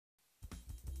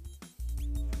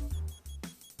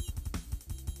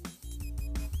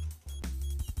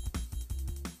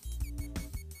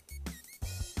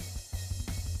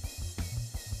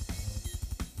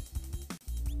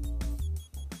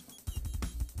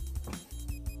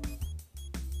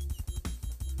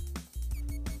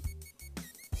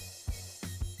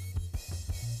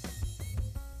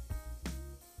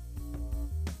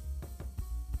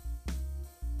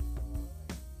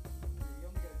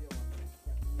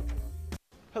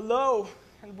Hello,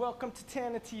 and welcome to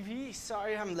Tanan TV.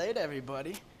 Sorry I'm late,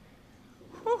 everybody.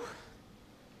 Whew.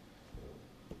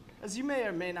 As you may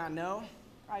or may not know,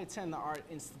 I attend the Art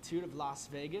Institute of Las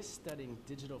Vegas studying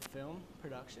digital film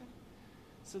production.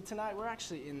 So tonight we're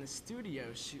actually in the studio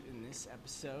shooting this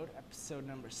episode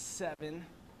number 7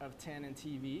 of Tanan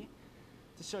TV.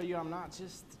 To show you I'm not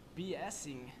just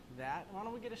BSing that, why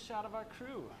don't we get a shot of our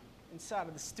crew inside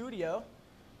of the studio.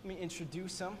 Let me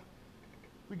introduce them.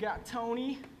 We got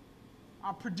Tony,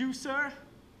 our producer.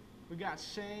 We got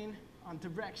Shane on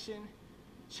direction,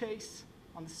 Chase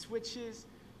on the switches,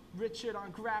 Richard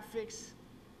on graphics.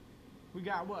 We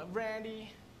got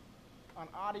Randy on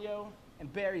audio,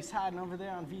 and Barry's hiding over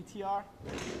there on VTR.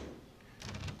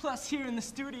 Plus here in the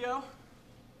studio,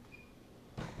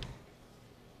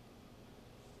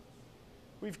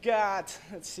 we've got,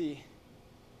 let's see,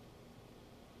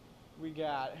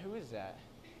 who is that?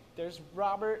 There's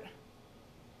Robert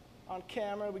on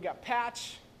camera. We got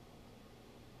Patch.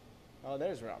 Oh,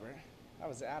 there's Robert. That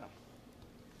was Adam.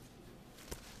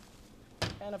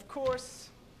 And of course,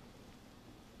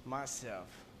 myself,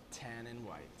 Tanan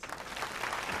White. I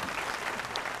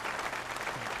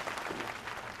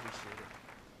appreciate it.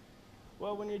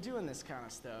 Well, when you're doing this kind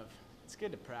of stuff, it's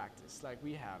good to practice, like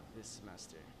we have this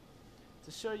semester.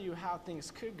 To show you how things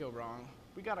could go wrong,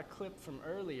 we got a clip from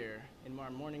earlier in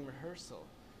our morning rehearsal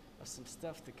of some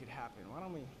stuff that could happen. Why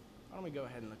don't we go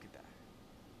ahead and look at that?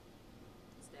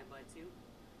 Stand by 2.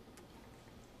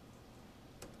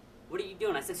 What are you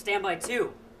doing? I said stand by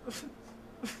 2.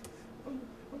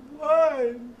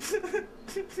 One.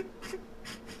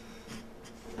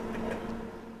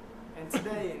 And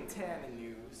today in Tanan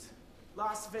news,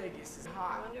 Las Vegas is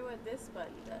hot. I wonder what this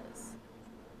button does.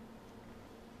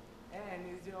 And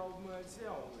it's almost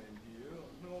on you.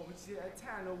 No, it's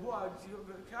time to watch you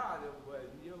kind of way.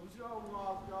 You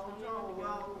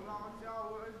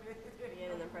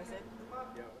Again, and then press it.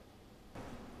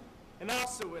 And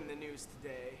also in the news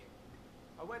today,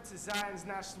 I went to Zion's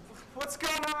National. What's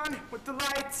going on with the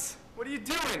lights? What are you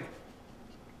doing?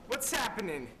 What's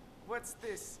happening? What's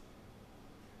this?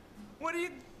 What are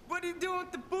you doing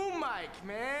with the boom mic,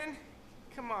 man?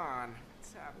 Come on,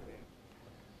 what's happening?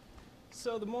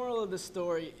 So the moral of the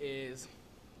story is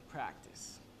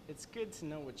practice. It's good to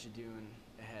know what you're doing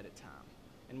ahead of time.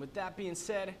 And with that being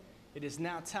said, it is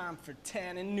now time for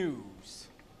Tanan News.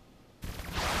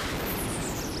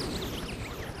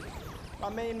 My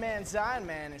main man, Zion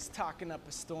Man, is talking up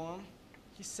a storm.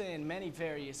 He's saying many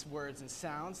various words and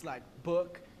sounds like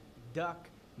book, duck,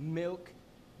 milk,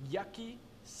 yucky,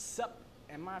 sup,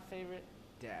 and my favorite,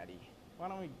 daddy. Why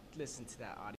don't we listen to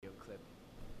that audio clip?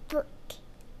 Book,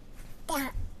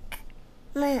 duck,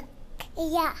 milk,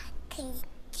 yucky,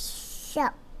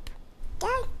 sup,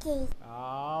 daddy.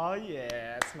 Oh yeah,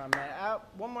 that's my man.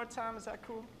 One more time, is that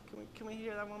cool? Can we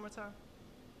hear that one more time?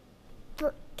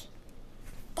 Book,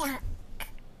 duck,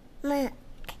 milk,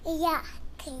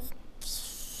 yucky,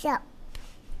 sup,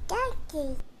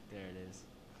 daddy. There it is.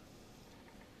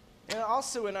 And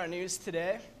also in our news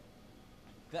today,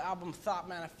 the album Thought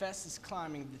Manifest is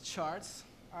climbing the charts.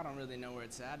 I don't really know where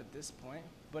it's at this point,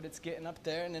 but it's getting up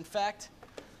there. And in fact,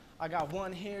 I got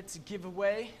one here to give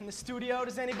away in the studio.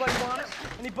 Does anybody want it?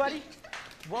 Anybody?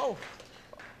 Whoa.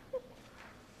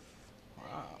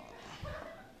 Wow.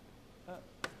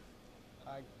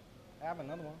 I have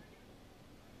another one.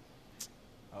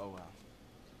 Oh, well.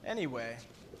 Anyway,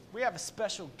 we have a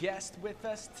special guest with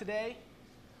us today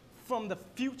from the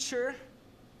future.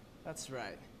 That's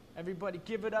right. Everybody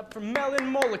give it up for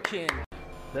Mulit-Cam.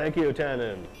 Thank you,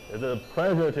 Tanan. It's a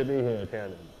pleasure to be here,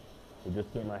 Tanan. You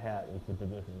just get my hat into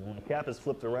position. When the cap is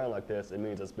flipped around like this, it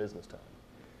means it's business time.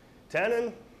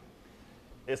 Tanan,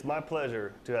 it's my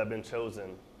pleasure to have been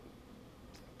chosen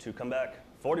to come back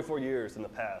 44 years in the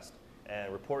past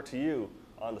and report to you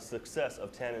on the success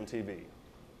of Tanan TV.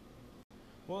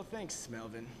 Well, thanks,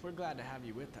 Melvin. We're glad to have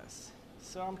you with us.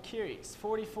 So I'm curious,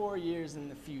 44 years in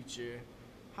the future,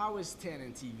 how is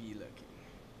Tanan TV looking?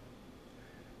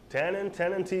 Tanan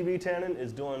TV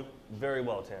is doing very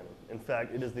well, Tanan. In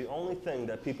fact, it is the only thing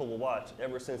that people will watch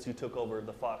ever since you took over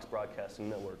the Fox Broadcasting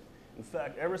Network. In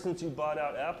fact, ever since you bought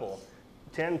out Apple,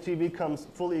 Tanan TV comes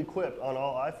fully equipped on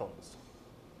all iPhones.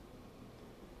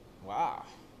 Wow,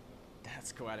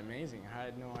 that's quite amazing. I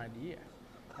had no idea.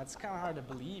 That's kind of hard to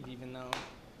believe, even though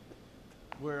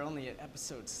we're only at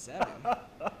episode 7.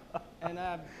 And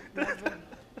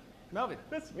Melvin.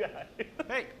 This guy.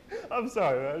 Hey. I'm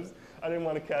sorry. I didn't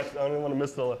want to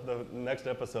miss the next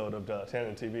episode of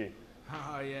Tanan TV.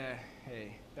 Oh yeah.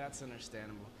 Hey, that's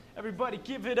understandable. Everybody,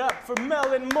 give it up for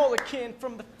Mulit-Cam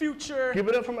from the future. Give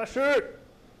it up for my shirt.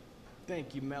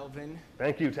 Thank you, Melvin.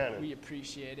 Thank you, Tanan. We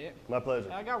appreciate it. My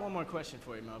pleasure. I got one more question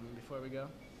for you, Melvin, before we go.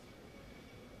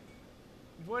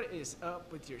 What is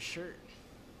up with your shirt,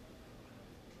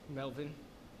 Melvin?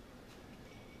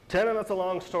 Tanan, that's a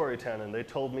long story, Tanan. They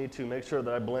told me to make sure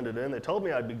that I blended in. They told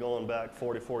me I'd be going back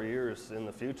 44 years in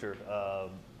the future.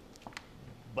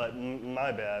 But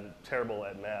my bad, terrible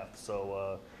at math.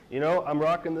 So, you know, I'm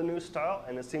rocking the new style,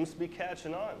 and it seems to be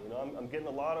catching on. You know, I'm getting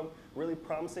a lot of really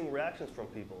promising reactions from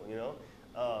people, you know.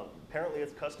 Apparently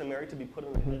it's customary to be put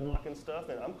in a headlock and stuff,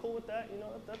 and I'm cool with that, you know,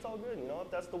 that's all good, you know.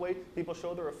 If that's the way people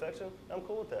show their affection, I'm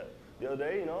cool with that. The other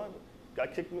day, you know, guy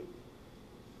kicked me.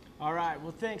 All right,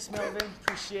 well, thanks, Melvin.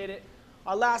 Appreciate it.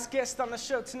 Our last guest on the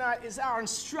show tonight is our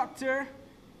instructor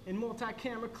in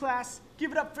multi-camera class.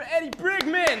 Give it up for Eddie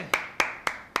Brigman.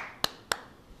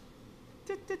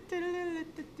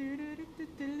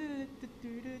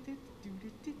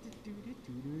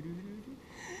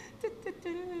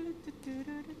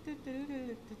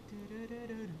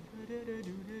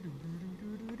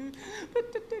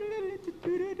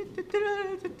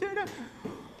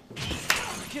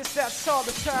 Guess that's all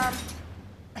the time.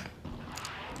 You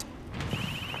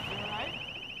all right?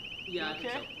 Yeah, I think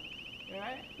Okay. so. You all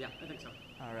right? Yeah, I think so.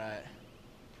 All right.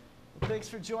 Well, thanks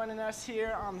for joining us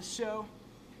here on the show.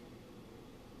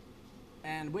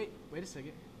 And wait a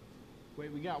second.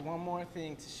 Wait, we got one more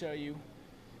thing to show you.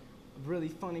 A really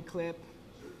funny clip.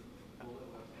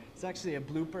 It's actually a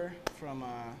blooper from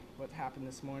what happened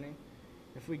this morning.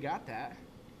 If we got that.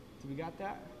 Do we got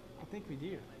that? I think we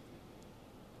do.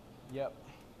 Yep,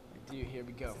 we do. Here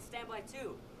we go. This is standby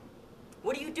 2.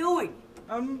 What are you doing?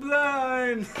 I'm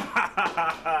blind.